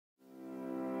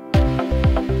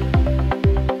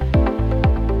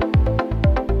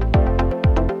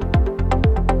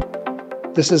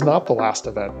This is not the last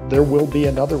event. There will be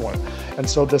another one. And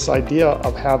so this idea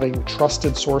of having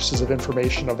trusted sources of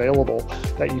information available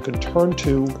that you can turn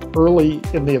to early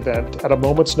in the event at a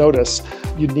moment's notice,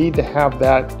 you need to have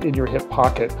that in your hip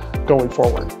pocket going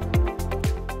forward.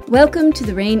 Welcome to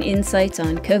the RANE Insights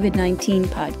on COVID-19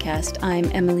 podcast. I'm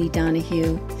Emily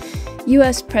Donahue.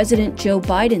 U.S. President Joe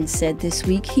Biden said this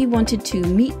week he wanted to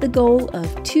meet the goal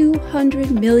of 200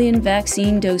 million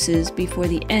vaccine doses before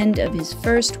the end of his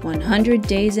first 100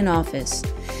 days in office.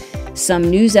 Some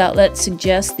news outlets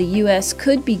suggest the U.S.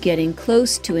 could be getting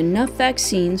close to enough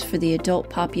vaccines for the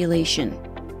adult population.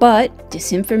 But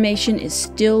disinformation is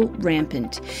still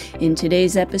rampant. In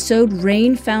today's episode,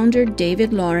 RANE founder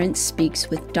David Lawrence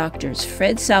speaks with doctors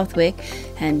Fred Southwick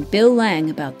and Bill Lang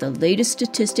about the latest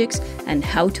statistics and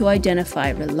how to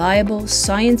identify reliable,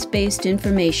 science-based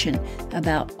information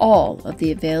about all of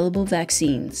the available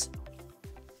vaccines.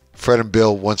 Fred and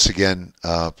Bill, once again,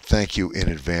 thank you in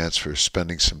advance for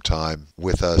spending some time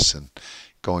with us and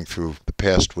going through the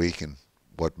past week and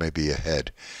what may be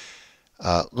ahead.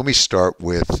 Let me start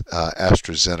with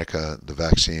AstraZeneca, the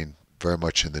vaccine, very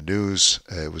much in the news.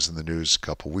 It was in the news a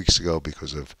couple weeks ago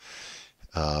because of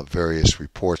various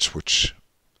reports which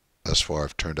thus far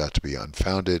have turned out to be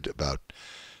unfounded about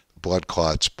blood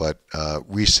clots, but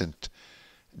recent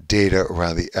data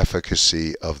around the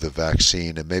efficacy of the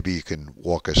vaccine, and maybe you can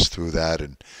walk us through that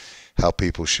and how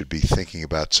people should be thinking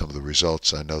about some of the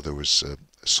results. I know there was a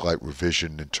slight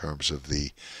revision in terms of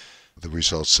the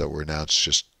results that were announced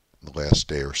just the last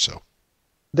day or so.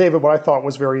 David, what I thought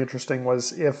was very interesting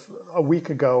was if a week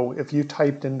ago, if you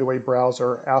typed into a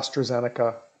browser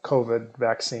AstraZeneca COVID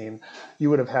vaccine,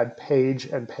 you would have had page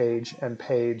and page and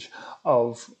page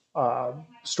of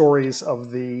stories of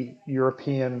the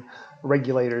European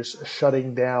regulators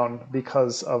shutting down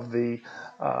because of the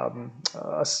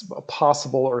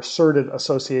possible or asserted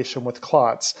association with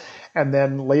clots. And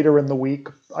then later in the week,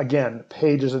 again,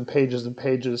 pages and pages and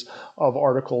pages of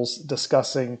articles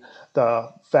discussing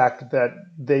the fact that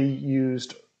they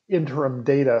used interim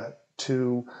data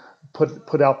to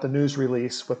put out the news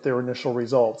release with their initial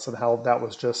results and how that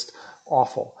was just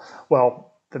awful.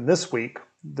 Well, then this week,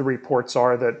 the reports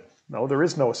are that no, there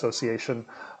is no association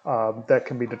that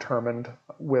can be determined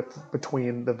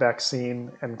between the vaccine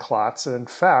and clots. And in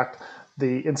fact,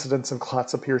 the incidence of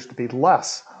clots appears to be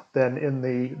less than in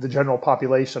the general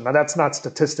population. Now, that's not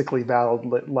statistically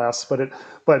valid less, but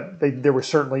there was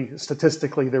certainly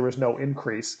statistically there was no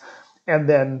increase. And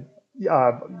then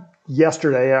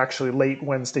yesterday, actually late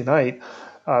Wednesday night,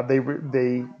 they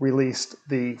released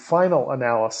the final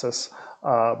analysis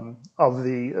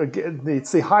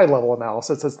it's the high level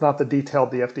analysis. It's not the detailed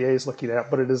the FDA is looking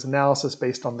at, but it is analysis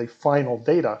based on the final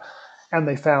data. And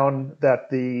they found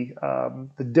that the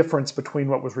difference between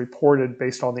what was reported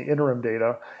based on the interim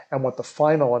data and what the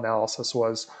final analysis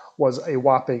was a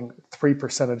whopping 3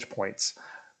 percentage points.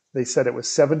 They said it was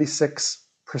 76%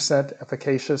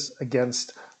 efficacious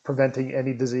against preventing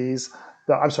any disease.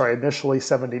 Initially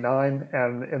 79,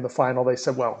 and in the final they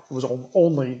said, well, it was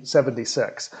only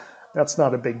 76. That's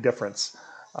not a big difference.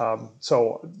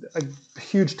 So a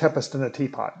huge tempest in a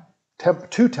teapot.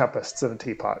 Two tempests in a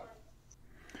teapot.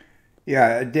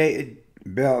 Yeah,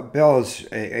 Bill is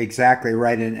exactly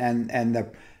right. And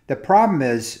the problem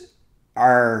is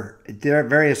there are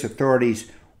various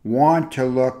authorities want to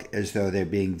look as though they're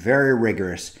being very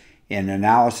rigorous in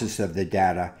analysis of the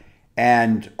data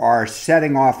and are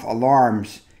setting off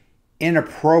alarms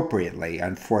inappropriately,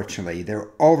 unfortunately. They're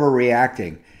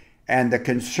overreacting. And the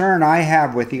concern I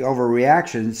have with the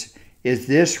overreactions is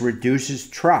this reduces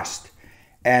trust.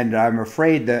 And I'm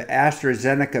afraid the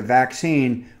AstraZeneca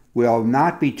vaccine will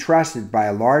not be trusted by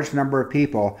a large number of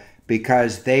people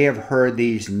because they have heard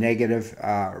these negative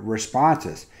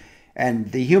responses.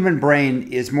 And the human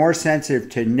brain is more sensitive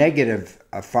to negative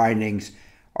findings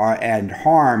and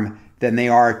harm than they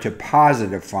are to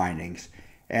positive findings.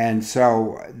 And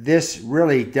so this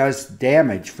really does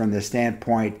damage from the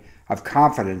standpoint of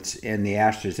confidence in the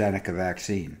AstraZeneca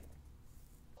vaccine.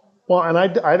 Well, and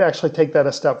I'd actually take that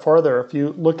a step further. If you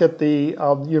look at the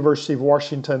University of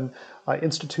Washington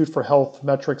Institute for Health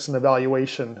Metrics and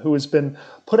Evaluation, who has been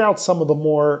put out some of the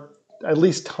more, at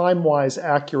least time-wise,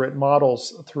 accurate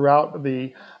models throughout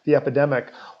the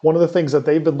epidemic. One of the things that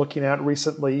they've been looking at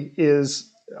recently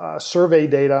is survey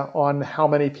data on how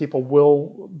many people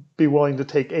will be willing to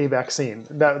take a vaccine.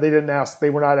 They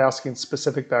were not asking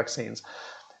specific vaccines.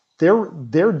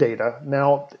 their data.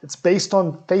 Now, it's based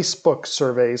on Facebook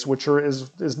surveys, which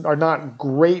are not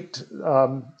great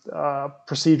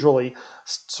procedurally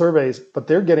surveys, but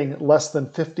they're getting less than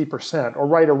 50%, or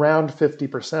right around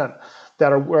 50%,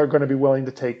 that are going to be willing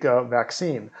to take a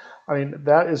vaccine. I mean,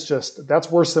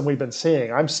 that's worse than we've been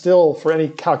seeing. I'm still, for any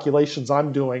calculations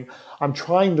I'm doing, I'm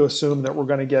trying to assume that we're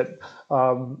going to get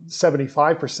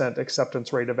 75%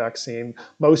 acceptance rate of vaccine.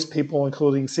 Most people,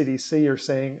 including CDC, are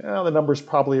saying the number's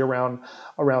probably around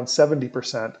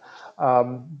 70%.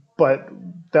 But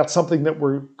that's something that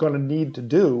we're going to need to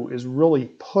do, is really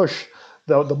push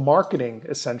the marketing,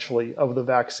 essentially, of the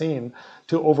vaccine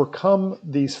to overcome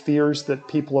these fears that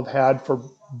people have had for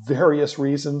various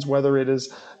reasons, whether it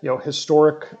is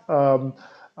historic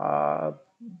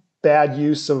bad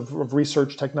use of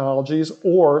research technologies,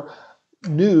 or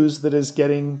news that is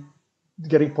getting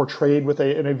portrayed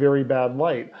in a very bad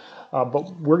light.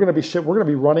 But we're going to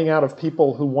be running out of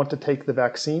people who want to take the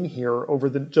vaccine here over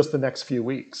just the next few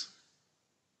weeks.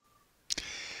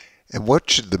 And what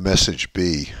should the message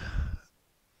be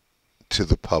to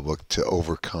the public to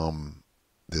overcome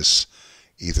this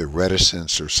either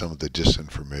reticence or some of the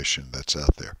disinformation that's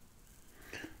out there?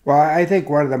 Well, I think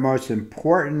one of the most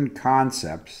important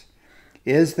concepts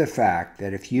is the fact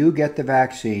that if you get the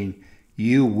vaccine,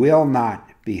 you will not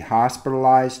be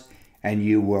hospitalized and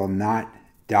you will not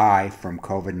die from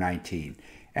COVID-19.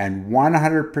 And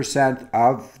 100%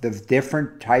 of the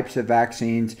different types of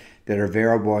vaccines that are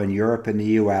available in Europe and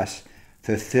the US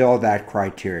fulfill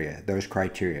those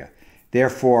criteria.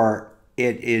 Therefore,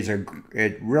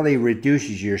 it really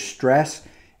reduces your stress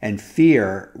and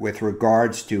fear with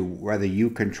regards to whether you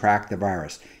contract the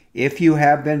virus. If you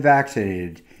have been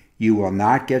vaccinated, you will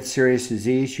not get serious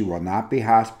disease, you will not be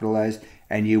hospitalized,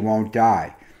 and you won't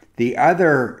die. The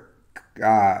other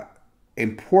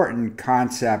important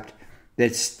concept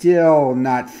that's still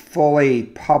not fully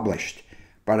published,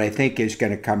 but I think is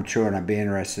going to come true, and I'd be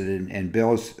interested in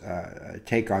Bill's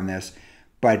take on this,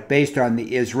 but based on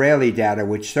the Israeli data,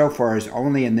 which so far is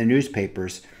only in the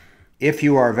newspapers, if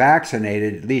you are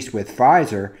vaccinated, at least with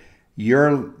Pfizer,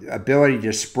 your ability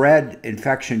to spread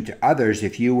infection to others,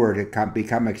 if you were to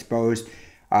become exposed,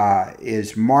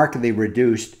 is markedly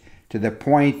reduced to the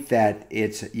point that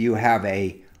you have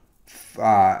a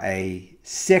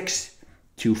 6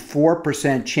 to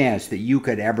 4% chance that you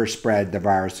could ever spread the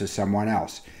virus to someone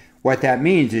else. What that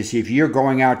means is if you're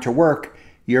going out to work,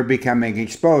 you're becoming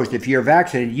exposed. If you're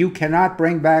vaccinated, you cannot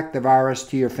bring back the virus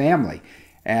to your family.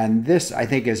 And this, I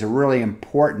think, is a really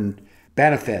important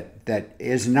benefit that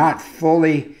is not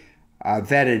fully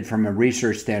vetted from a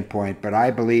research standpoint, but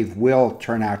I believe will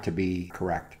turn out to be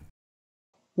correct.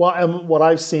 Well, and what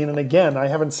I've seen, and again, I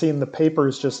haven't seen the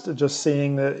papers, just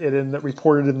seeing it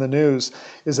reported in the news,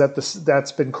 is that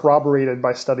that's been corroborated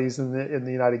by studies in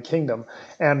the United Kingdom.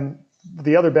 And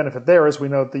the other benefit there is we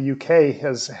know that the UK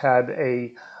has had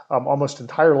almost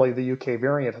entirely the UK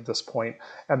variant at this point,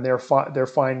 and they're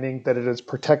finding that it is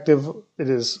protective. It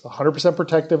is 100%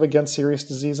 protective against serious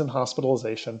disease and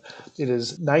hospitalization. It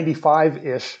is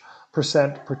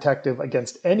 95-ish% protective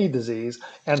against any disease,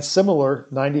 and similar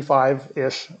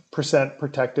 95-ish%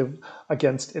 protective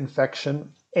against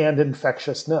infection and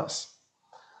infectiousness.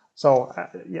 So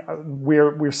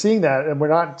we're seeing that, and we're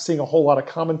not seeing a whole lot of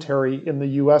commentary in the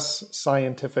U.S.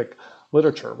 scientific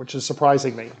literature, which is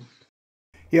surprising me.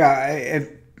 Yeah,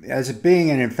 as being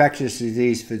an infectious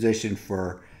disease physician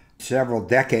for several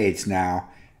decades now,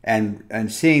 and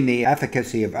seeing the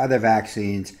efficacy of other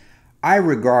vaccines, I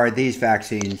regard these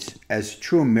vaccines as a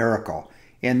true miracle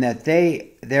in that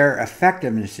their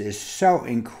effectiveness is so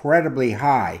incredibly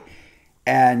high,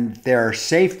 and their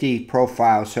safety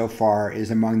profile so far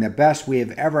is among the best we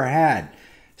have ever had.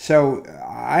 So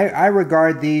I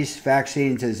regard these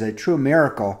vaccines as a true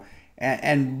miracle,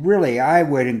 and really I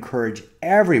would encourage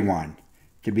everyone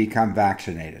to become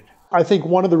vaccinated. I think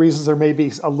one of the reasons there may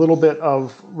be a little bit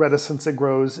of reticence that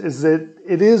grows is that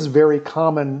it is very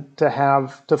common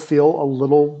to feel a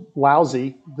little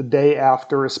lousy the day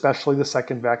after, especially the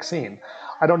second vaccine.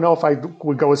 I don't know if I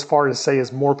would go as far as say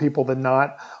as more people than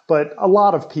not, but a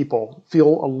lot of people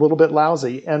feel a little bit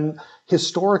lousy. And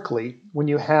historically, when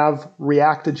you have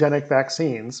reactogenic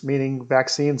vaccines, meaning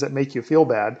vaccines that make you feel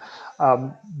bad,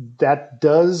 that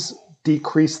does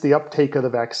decrease the uptake of the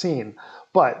vaccine.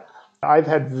 But I've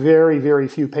had very, very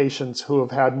few patients who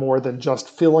have had more than just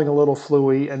feeling a little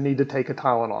fluey and need to take a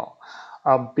Tylenol.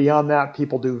 Beyond that,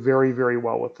 people do very, very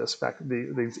well with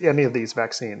any of these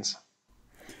vaccines.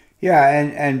 Yeah,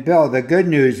 and Bill, the good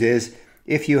news is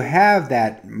if you have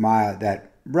that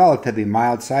relatively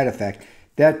mild side effect,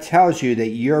 that tells you that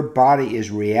your body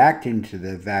is reacting to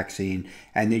the vaccine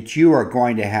and that you are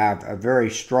going to have a very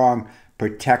strong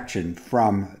protection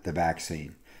from the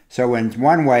vaccine. So in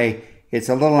one way, it's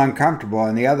a little uncomfortable.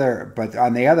 But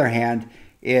on the other hand,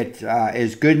 it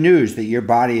is good news that your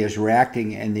body is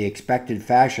reacting in the expected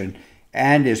fashion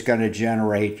and is going to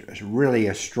generate really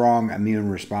a strong immune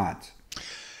response.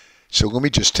 So let me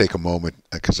just take a moment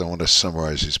because I want to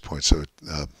summarize these points so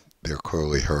they're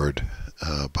clearly heard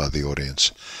by the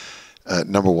audience.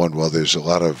 Number one, well, there's a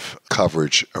lot of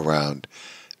coverage around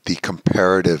the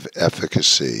comparative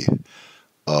efficacy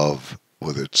of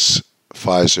whether it's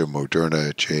Pfizer,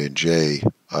 Moderna, J&J.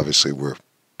 Obviously, we're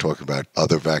talking about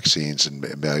other vaccines, and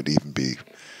it might even be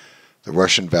the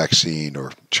Russian vaccine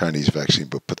or Chinese vaccine,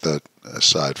 but put that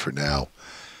aside for now.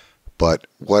 But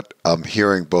what I'm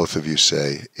hearing both of you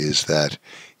say is that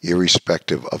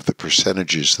irrespective of the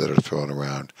percentages that are thrown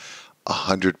around,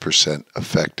 100%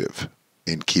 effective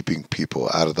in keeping people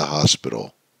out of the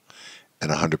hospital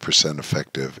and 100%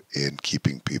 effective in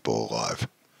keeping people alive,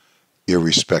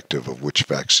 irrespective of which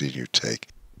vaccine you take.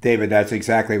 David, that's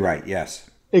exactly right. Yes.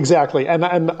 Exactly. And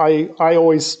I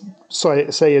always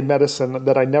say in medicine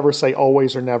that I never say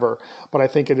always or never, but I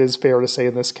think it is fair to say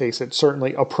in this case it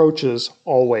certainly approaches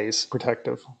always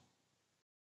protective.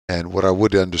 And what I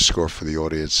would underscore for the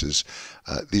audience is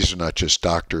these are not just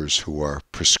doctors who are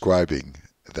prescribing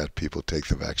that people take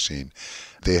the vaccine.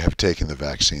 They have taken the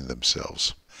vaccine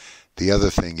themselves. The other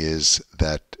thing is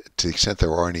that to the extent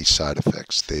there are any side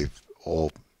effects,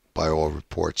 by all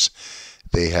reports,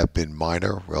 they have been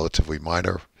minor, relatively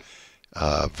minor,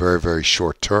 very, very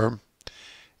short term.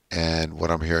 And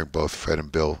what I'm hearing both Fred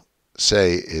and Bill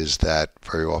say is that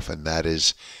very often that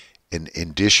is an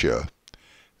indicia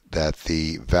that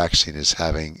the vaccine is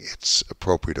having its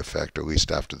appropriate effect, or at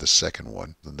least after the second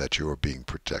one, and that you are being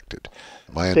protected.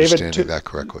 Am I understanding that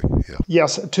correctly? Yeah.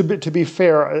 Yes. To be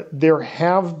fair, there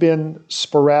have been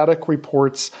sporadic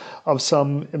reports of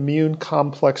some immune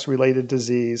complex related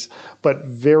disease, but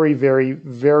very, very,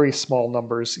 very small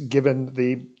numbers given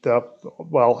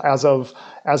as of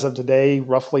today,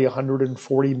 roughly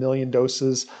 140 million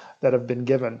doses that have been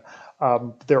given.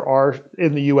 There are,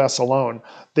 in the U.S. alone,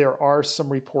 there are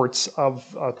some reports of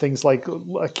things like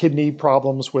kidney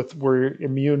problems where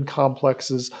immune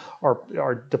complexes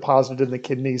are deposited in the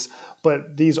kidneys,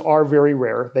 but these are very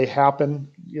rare. They happen.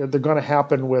 They're going to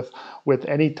happen with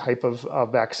any type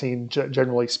of vaccine,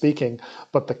 generally speaking.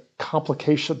 But that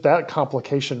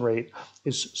complication rate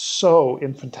is so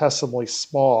infinitesimally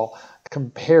small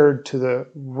compared to the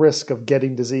risk of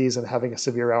getting disease and having a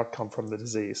severe outcome from the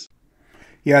disease.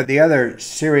 Yeah, the other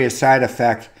serious side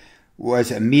effect was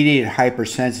immediate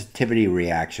hypersensitivity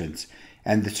reactions,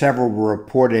 and several were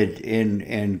reported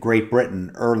in Great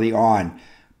Britain early on.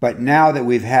 But now that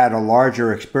we've had a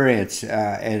larger experience,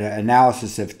 an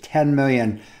analysis of 10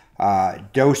 million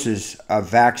doses of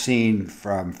vaccine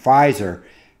from Pfizer,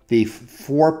 the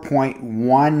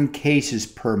 4.1 cases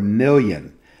per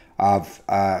million of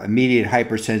immediate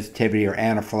hypersensitivity or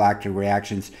anaphylactic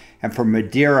reactions. And for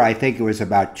Madeira, I think it was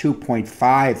about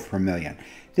 2.5 per million.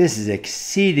 This is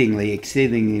exceedingly,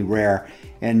 exceedingly rare.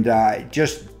 And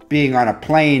just being on a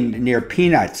plane near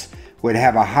peanuts would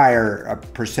have a higher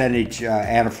percentage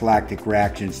anaphylactic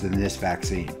reactions than this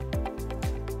vaccine.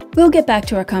 We'll get back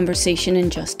to our conversation in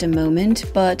just a moment,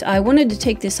 but I wanted to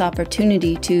take this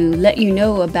opportunity to let you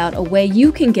know about a way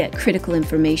you can get critical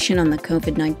information on the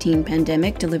COVID-19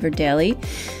 pandemic delivered daily.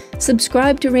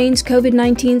 Subscribe to RANE's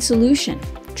COVID-19 Solution.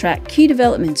 Track key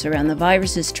developments around the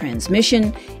virus's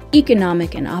transmission,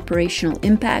 economic and operational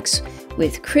impacts,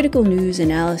 with critical news,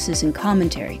 analysis, and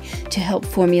commentary to help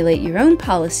formulate your own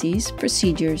policies,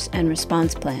 procedures, and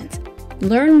response plans.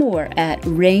 Learn more at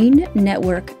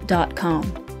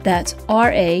ranenetwork.com. That's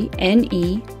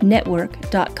RANE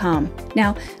network.com.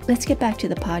 Now, let's get back to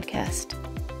the podcast.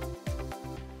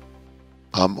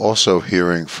 I'm also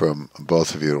hearing from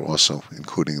both of you, also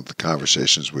including the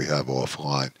conversations we have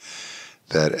offline,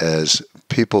 that as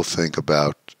people think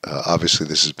about, obviously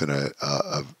this has been a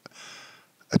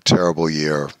terrible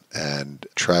year and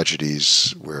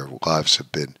tragedies where lives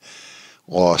have been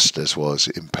lost as well as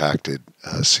impacted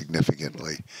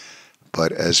significantly.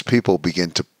 But as people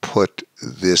begin to put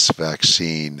this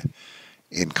vaccine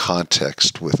in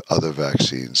context with other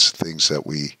vaccines, things that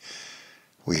we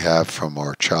have from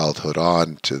our childhood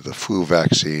on to the flu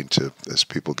vaccine to, as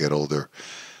people get older,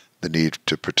 the need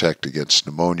to protect against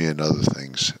pneumonia and other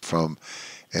things, from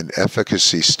an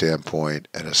efficacy standpoint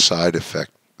and a side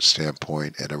effect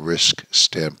standpoint and a risk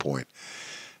standpoint,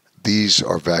 these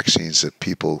are vaccines that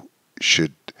people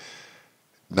should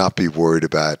not be worried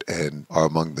about and are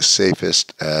among the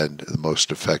safest and the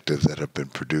most effective that have been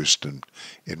produced in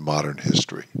modern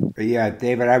history. Yeah,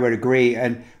 David, I would agree.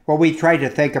 And what we try to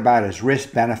think about is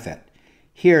risk benefit.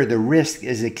 Here, the risk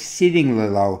is exceedingly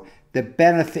low. The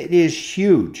benefit is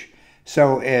huge.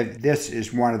 So if this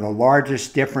is one of the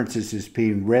largest differences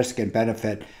between risk and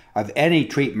benefit of any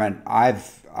treatment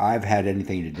I've had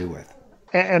anything to do with.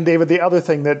 And David, the other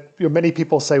thing that many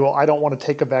people say, well, I don't want to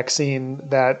take a vaccine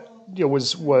that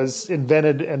was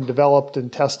invented and developed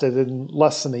and tested in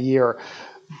less than a year.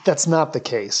 That's not the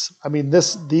case. I mean,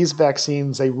 these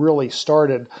vaccines, they really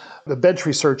started, the bench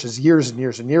research is years and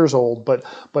years and years old,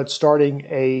 but starting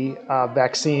a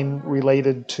vaccine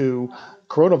related to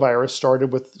coronavirus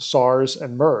started with SARS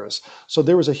and MERS. So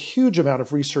there was a huge amount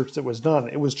of research that was done.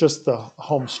 It was just the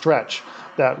home stretch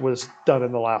that was done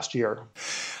in the last year.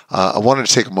 I wanted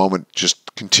to take a moment,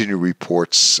 just continue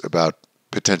reports about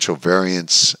potential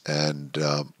variants and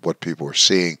what people are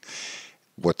seeing,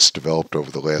 what's developed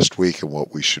over the last week, and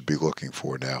what we should be looking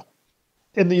for now.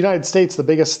 In the United States, the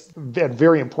biggest and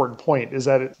very important point is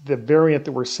that the variant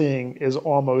that we're seeing is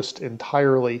almost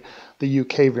entirely the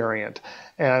UK variant.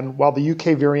 And while the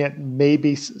UK variant may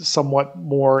be somewhat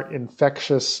more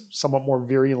infectious, somewhat more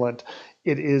virulent,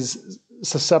 it is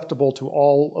susceptible to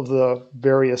all of the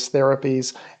various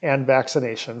therapies and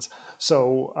vaccinations.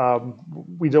 So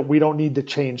we don't need to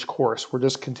change course. We're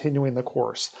just continuing the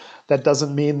course. That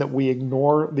doesn't mean that we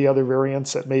ignore the other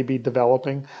variants that may be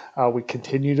developing.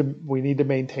 We need to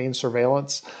maintain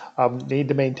surveillance, need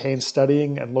to maintain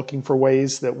studying and looking for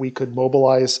ways that we could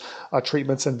mobilize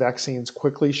treatments and vaccines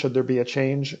quickly should there be a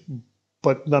change.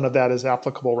 But none of that is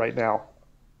applicable right now.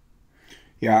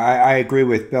 Yeah, I agree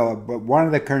with Bill. But one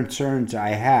of the concerns I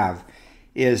have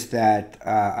is that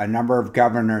a number of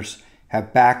governors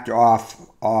have backed off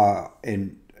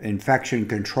in infection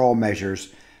control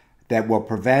measures that will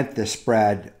prevent the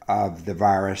spread of the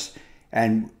virus.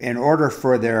 And in order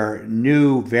for their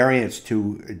new variants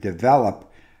to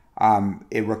develop,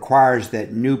 it requires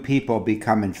that new people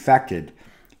become infected.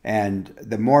 And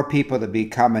the more people that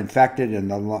become infected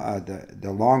and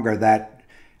the longer that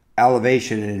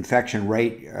elevation in infection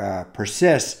rate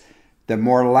persists, the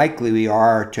more likely we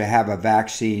are to have a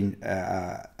vaccine,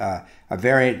 a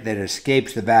variant that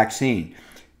escapes the vaccine.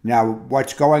 Now,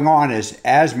 what's going on is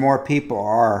as more people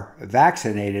are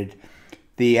vaccinated,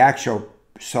 the actual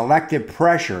selective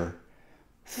pressure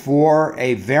for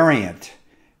a variant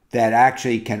that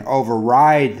actually can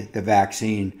override the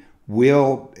vaccine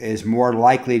is more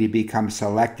likely to become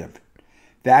selective.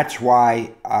 That's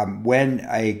why when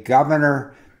a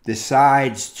governor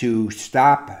decides to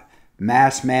stop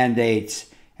mass mandates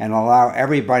and allow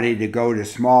everybody to go to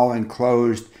small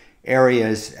enclosed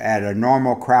areas at a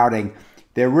normal crowding,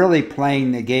 they're really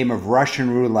playing the game of Russian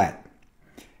roulette.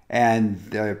 And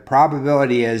the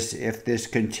probability is, if this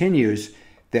continues,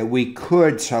 that we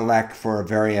could select for a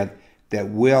variant that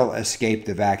will escape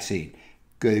the vaccine.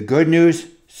 Good news,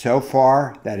 so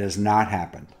far that has not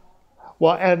happened.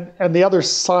 Well, and the other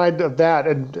side of that,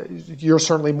 and you're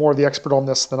certainly more the expert on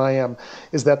this than I am,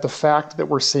 is that the fact that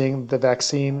we're seeing the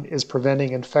vaccine is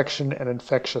preventing infection and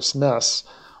infectiousness,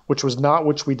 which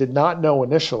we did not know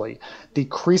initially,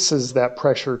 decreases that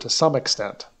pressure to some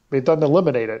extent. It doesn't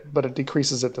eliminate it, but it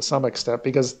decreases it to some extent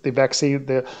because the vaccine,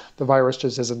 the virus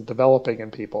just isn't developing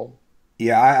in people.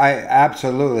 Yeah, I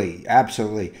absolutely.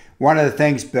 One of the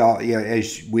things, Bill,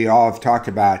 as we all have talked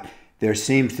about, there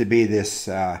seems to be this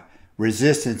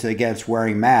resistance against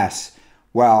wearing masks.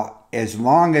 Well,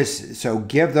 so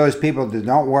give those people that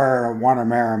don't want to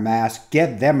wear a mask,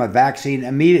 give them a vaccine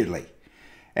immediately.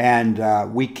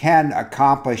 And we can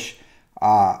accomplish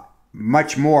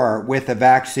much more with the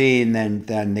vaccine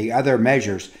than the other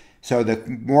measures. So the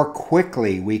more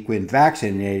quickly we can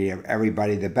vaccinate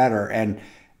everybody, the better. And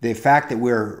the fact that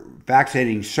we're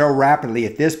vaccinating so rapidly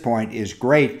at this point is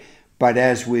great. But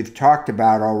as we've talked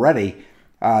about already,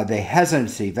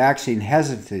 the vaccine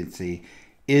hesitancy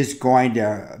is going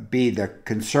to be the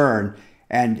concern.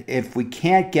 And if we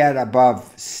can't get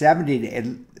above 70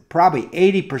 to probably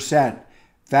 80%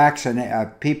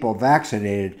 people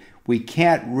vaccinated, we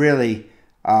can't really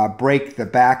break the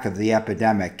back of the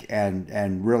epidemic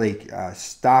and really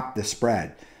stop the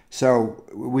spread. So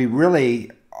we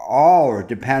really all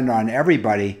depend on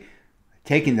everybody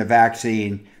taking the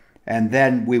vaccine, and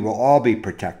then we will all be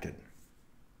protected.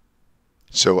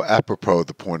 So apropos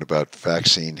the point about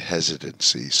vaccine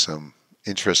hesitancy, some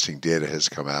interesting data has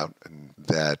come out and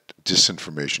that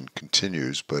disinformation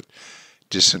continues, but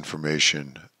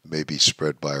disinformation may be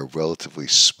spread by a relatively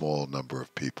small number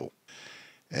of people,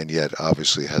 and yet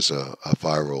obviously has a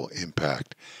viral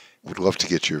impact. would love to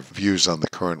get your views on the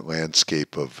current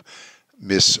landscape of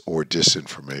mis or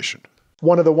disinformation.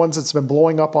 One of the ones that's been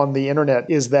blowing up on the internet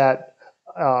is that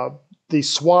the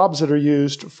swabs that are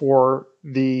used for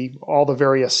all the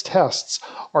various tests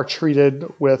are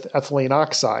treated with ethylene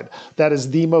oxide. That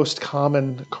is the most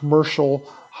common commercial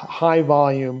high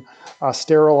volume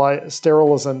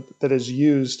sterilisant that is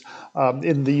used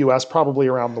in the US, probably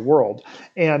around the world.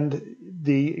 And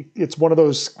it's one of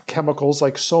those chemicals,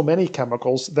 like so many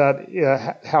chemicals, that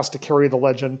has to carry the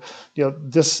legend,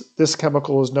 this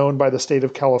chemical is known by the state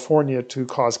of California to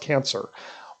cause cancer.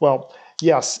 Well,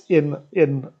 yes,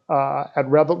 at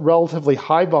relatively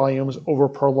high volumes over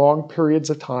prolonged periods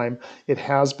of time, it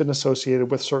has been associated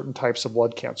with certain types of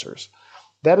blood cancers.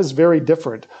 That is very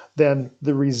different than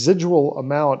the residual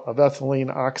amount of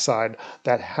ethylene oxide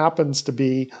that happens to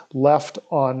be left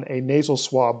on a nasal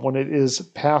swab when it is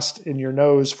passed in your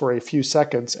nose for a few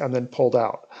seconds and then pulled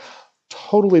out.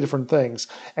 Totally different things.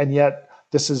 And yet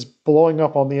this is blowing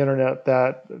up on the internet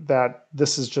that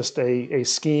this is just a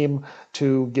scheme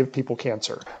to give people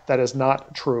cancer. That is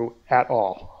not true at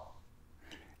all.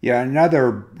 Yeah, another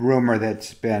rumor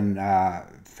that's been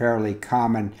fairly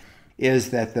common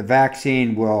is that the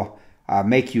vaccine will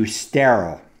make you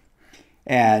sterile.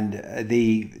 And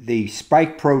the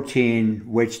spike protein,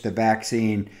 which the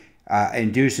vaccine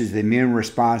induces the immune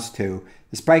response to,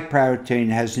 the spike protein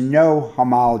has no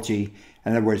homology,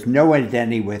 in other words, no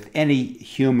identity with any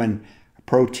human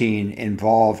protein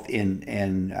involved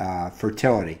in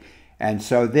fertility. And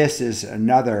so this is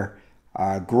another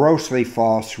grossly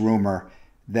false rumor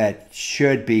that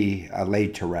should be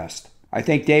laid to rest. I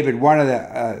think, David, one of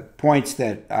the points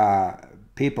that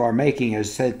people are making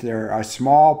is that there are a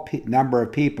small number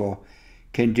of people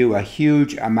can do a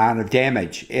huge amount of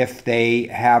damage if they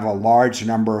have a large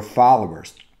number of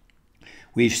followers.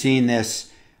 We've seen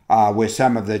this with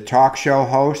some of the talk show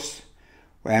hosts,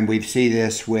 and we've seen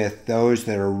this with those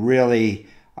that are really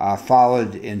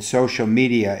followed in social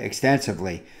media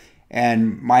extensively.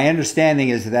 And my understanding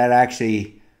is that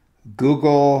actually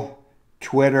Google,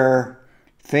 Twitter,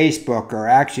 Facebook are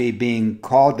actually being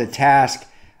called to task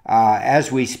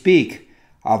as we speak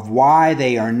of why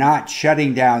they are not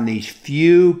shutting down these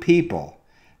few people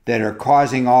that are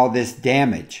causing all this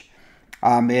damage.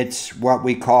 It's what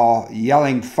we call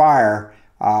yelling fire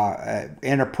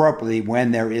inappropriately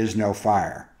when there is no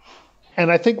fire.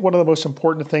 And I think one of the most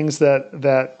important things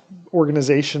that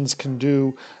organizations can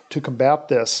do to combat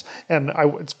this, and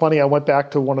it's funny, I went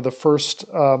back to one of the first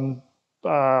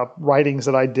writings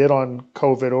that I did on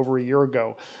COVID over a year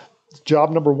ago. Job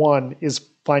number one is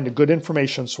find a good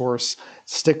information source,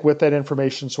 stick with that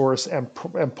information source, and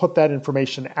put that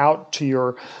information out to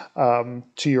your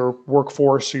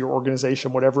workforce or your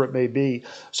organization, whatever it may be,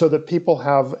 so that people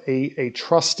have a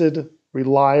trusted,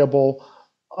 reliable,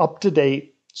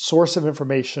 up-to-date source of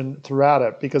information throughout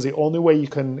it. Because the only way you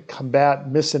can combat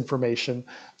misinformation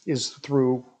is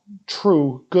through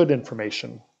true, good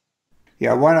information.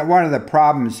 Yeah, one of the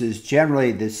problems is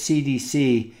generally the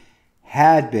CDC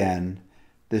had been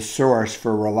the source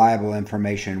for reliable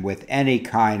information with any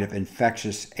kind of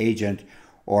infectious agent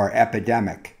or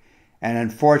epidemic. And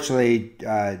unfortunately,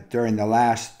 during the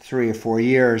last 3 or 4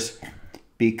 years,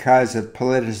 because of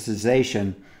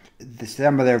politicization,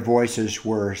 some of their voices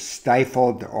were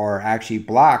stifled or actually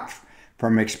blocked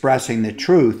from expressing the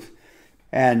truth.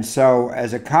 And so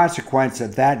as a consequence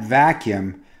of that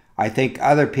vacuum, I think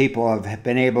other people have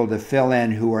been able to fill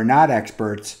in who are not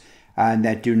experts and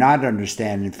that do not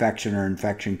understand infection or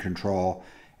infection control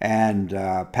and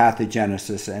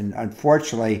pathogenesis. And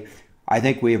unfortunately, I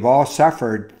think we have all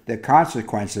suffered the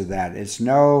consequence of that. It's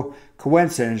no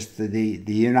coincidence that the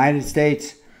United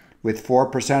States, with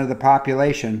 4% of the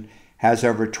population, has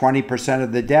over 20%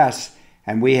 of the deaths,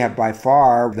 and we have by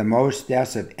far the most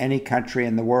deaths of any country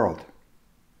in the world.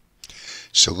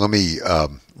 So let me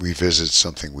revisit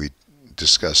something we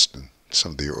discussed in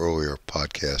some of the earlier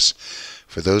podcasts.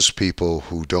 For those people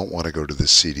who don't want to go to the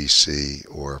CDC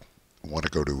or want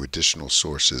to go to additional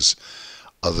sources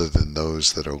other than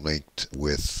those that are linked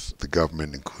with the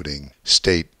government, including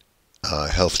state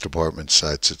health department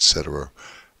sites, etc.,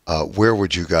 where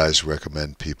would you guys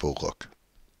recommend people look?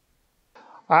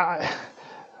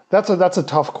 That's a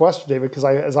tough question, David, because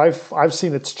I've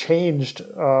seen it's changed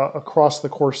across the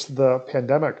course of the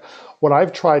pandemic. What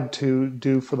I've tried to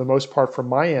do for the most part from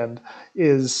my end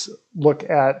is look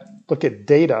at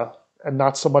data and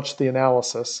not so much the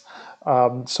analysis.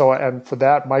 And for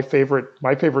that, my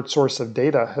favorite source of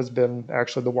data has been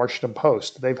actually the Washington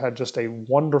Post. They've had just a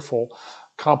wonderful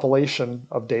compilation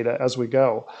of data as we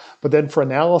go. But then for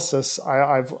analysis,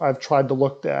 I've tried to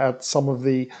look at some of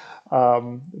the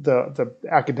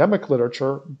academic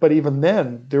literature, but even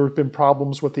then, there have been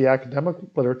problems with the academic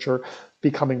literature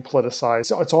becoming politicized.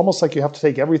 So it's almost like you have to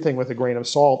take everything with a grain of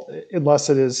salt, unless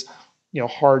it is,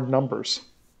 hard numbers.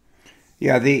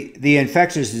 Yeah, the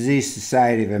Infectious Disease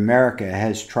Society of America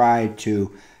has tried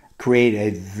to create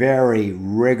a very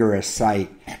rigorous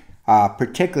site,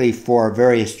 particularly for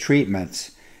various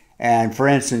treatments. And for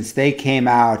instance, they came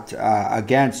out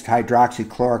against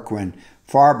hydroxychloroquine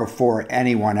far before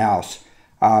anyone else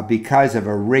because of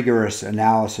a rigorous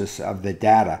analysis of the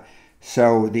data.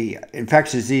 So the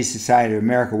Infectious Disease Society of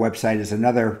America website is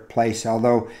another place,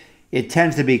 although it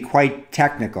tends to be quite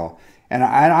technical. And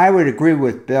I would agree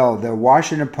with Bill. The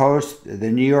Washington Post,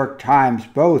 the New York Times,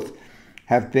 both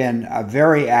have been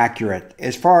very accurate.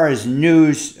 As far as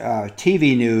news,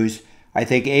 TV news, I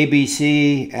think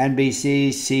ABC, NBC,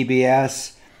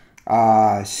 CBS,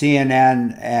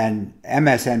 CNN, and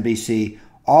MSNBC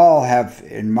all have,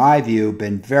 in my view,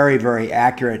 been very, very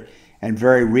accurate and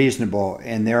very reasonable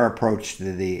in their approach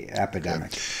to the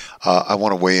epidemic. I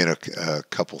want to weigh in a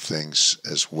couple things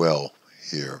as well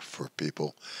here for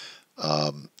people.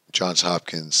 Johns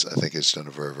Hopkins, I think, has done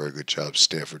a very, very good job.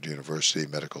 Stanford University,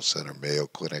 Medical Center, Mayo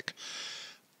Clinic.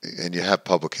 And you have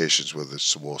publications, whether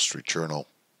it's the Wall Street Journal,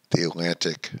 The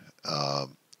Atlantic, The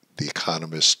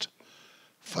Economist,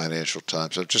 Financial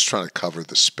Times. I'm just trying to cover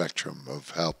the spectrum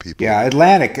of how people... Yeah,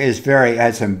 Atlantic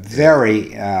has some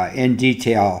very in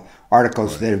detail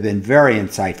articles that have been very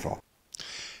insightful.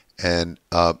 And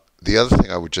the other thing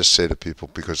I would just say to people,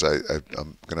 because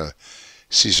I'm going to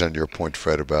seize on your point,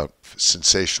 Fred, about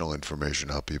sensational information,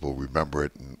 how people remember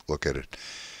it and look at it.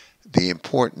 The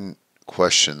important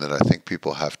question that I think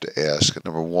people have to ask,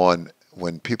 number one,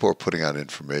 when people are putting out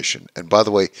information, and by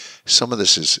the way, some of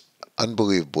this is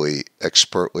unbelievably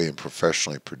expertly and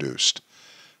professionally produced,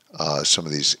 some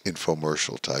of these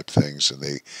infomercial type things, and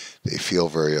they feel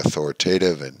very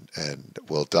authoritative and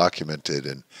well documented,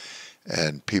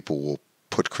 and people will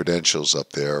put credentials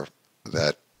up there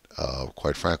that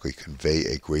quite frankly convey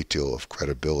a great deal of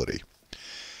credibility.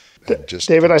 And just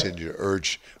David, continue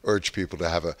to urge people to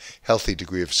have a healthy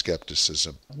degree of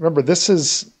skepticism. Remember,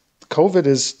 COVID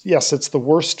is, yes, it's the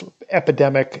worst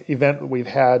epidemic event we've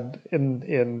had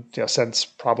since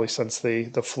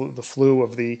the flu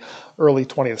of the early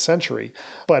 20th century.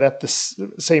 But at the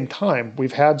same time,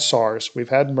 we've had SARS, we've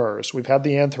had MERS, we've had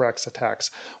the anthrax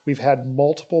attacks, we've had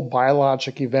multiple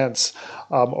biologic events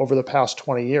over the past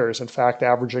 20 years, in fact,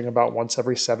 averaging about once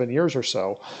every 7 years or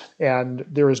so. And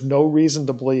there is no reason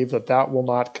to believe that will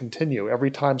not continue.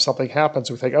 Every time something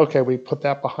happens, we think, okay, we put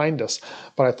that behind us.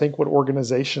 But I think what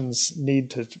organizations need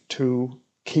to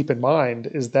keep in mind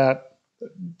is that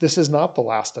this is not the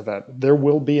last event. There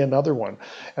will be another one.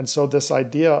 And so this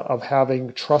idea of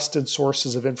having trusted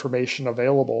sources of information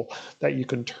available that you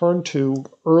can turn to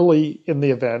early in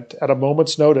the event at a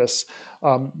moment's notice,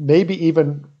 maybe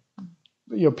even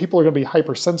people are going to be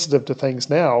hypersensitive to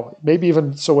things now, maybe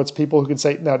even so it's people who can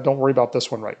say, no, don't worry about this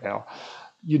one right now.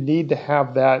 You need to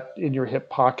have that in your hip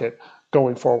pocket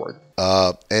going forward.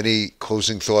 Any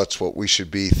closing thoughts, what we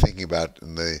should be thinking about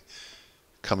in the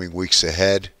coming weeks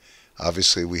ahead?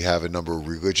 Obviously, we have a number of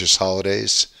religious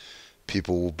holidays.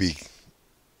 People will be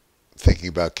thinking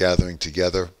about gathering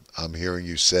together. I'm hearing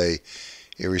you say,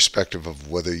 irrespective of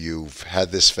whether you've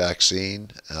had this vaccine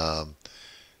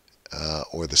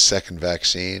or the second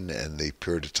vaccine and the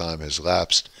period of time has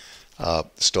lapsed,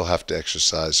 still have to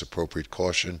exercise appropriate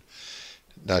caution,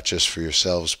 not just for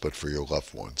yourselves, but for your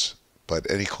loved ones. But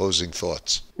any closing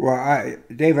thoughts? Well,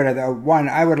 David, one,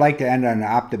 I would like to end on an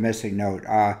optimistic note.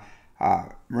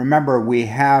 Remember, we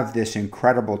have this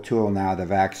incredible tool now, the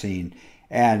vaccine,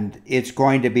 and it's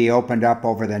going to be opened up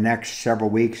over the next several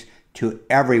weeks to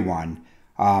everyone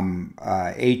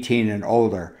 18 and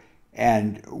older.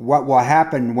 And what will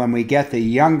happen when we get the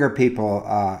younger people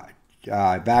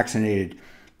vaccinated,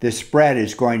 the spread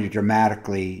is going to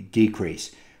dramatically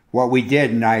decrease. What we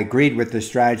did, and I agreed with the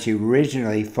strategy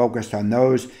originally, focused on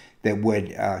those that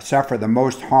would suffer the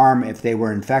most harm if they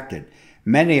were infected.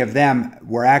 Many of them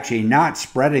were actually not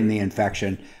spreading the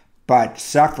infection, but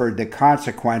suffered the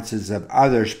consequences of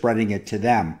others spreading it to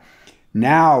them.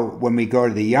 Now, when we go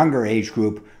to the younger age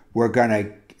group, we're going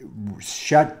to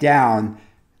shut down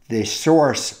the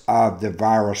source of the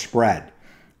viral spread.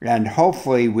 And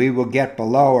hopefully we will get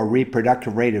below a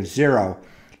reproductive rate of 0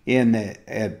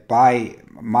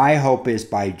 my hope is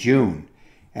by June.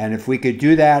 And if we could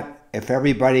do that, if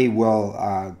everybody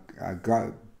will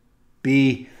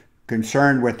be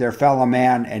concerned with their fellow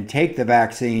man and take the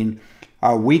vaccine,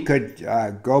 we could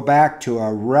go back to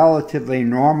a relatively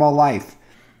normal life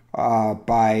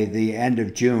by the end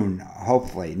of June,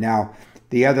 hopefully. Now,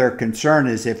 the other concern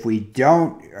is if we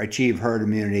don't achieve herd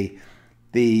immunity,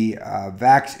 the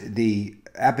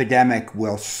epidemic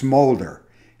will smolder.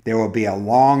 There will be a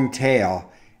long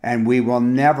tail, and we will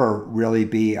never really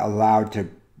be allowed to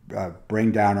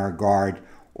bring down our guard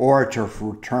or to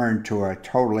return to a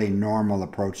totally normal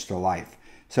approach to life.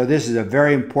 So this is a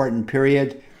very important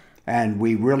period, and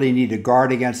we really need to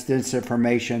guard against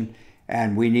disinformation,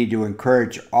 and we need to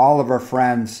encourage all of our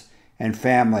friends and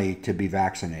family to be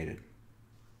vaccinated.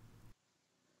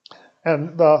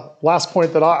 And the last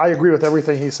point that I agree with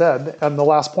everything he said, and the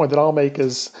last point that I'll make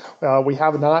is we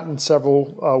have not in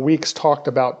several weeks talked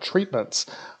about treatments,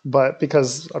 but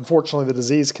because unfortunately the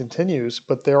disease continues,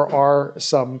 but there are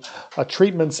some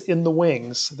treatments in the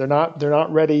wings. They're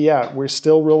not ready yet. We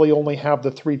still really only have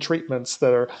the 3 treatments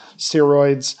that are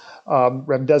steroids,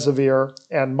 remdesivir,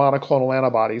 and monoclonal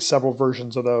antibodies, several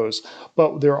versions of those.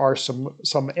 But there are some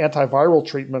antiviral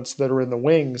treatments that are in the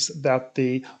wings that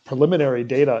the preliminary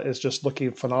data is just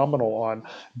looking phenomenal on,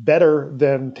 better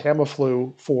than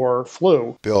Tamiflu for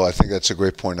flu. Bill, I think that's a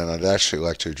great point, and I'd actually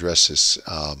like to address this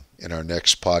in our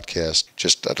next podcast.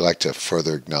 I'd like to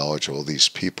further acknowledge all these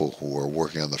people who are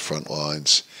working on the front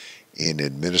lines in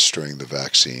administering the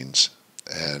vaccines,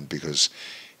 and because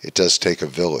it does take a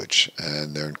village,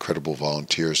 and they're incredible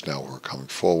volunteers now who are coming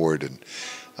forward, and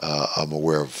I'm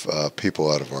aware of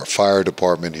people out of our fire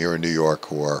department here in New York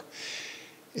who are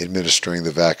administering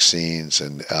the vaccines,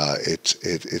 and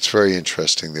it's very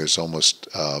interesting. There's almost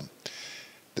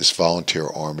this volunteer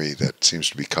army that seems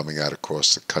to be coming out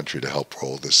across the country to help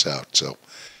roll this out. So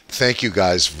thank you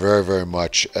guys very, very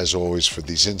much, as always, for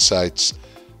these insights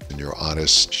and your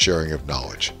honest sharing of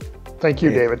knowledge. Thank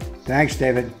you, David. Thanks,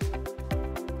 David.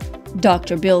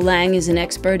 Dr. Bill Lang is an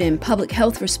expert in public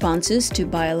health responses to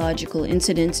biological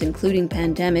incidents, including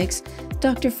pandemics.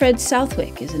 Dr. Fred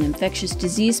Southwick is an infectious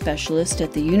disease specialist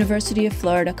at the University of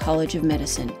Florida College of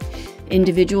Medicine.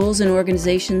 Individuals and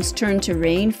organizations turn to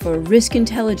RANE for risk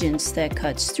intelligence that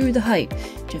cuts through the hype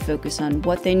to focus on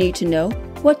what they need to know,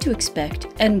 what to expect,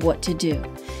 and what to do.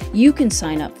 You can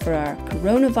sign up for our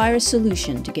coronavirus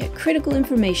solution to get critical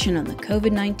information on the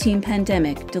COVID-19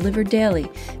 pandemic delivered daily.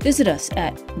 Visit us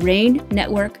at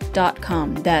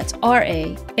ranenetwork.com. That's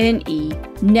RANE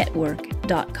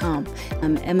network.com.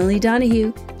 I'm Emily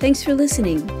Donahue. Thanks for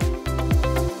listening.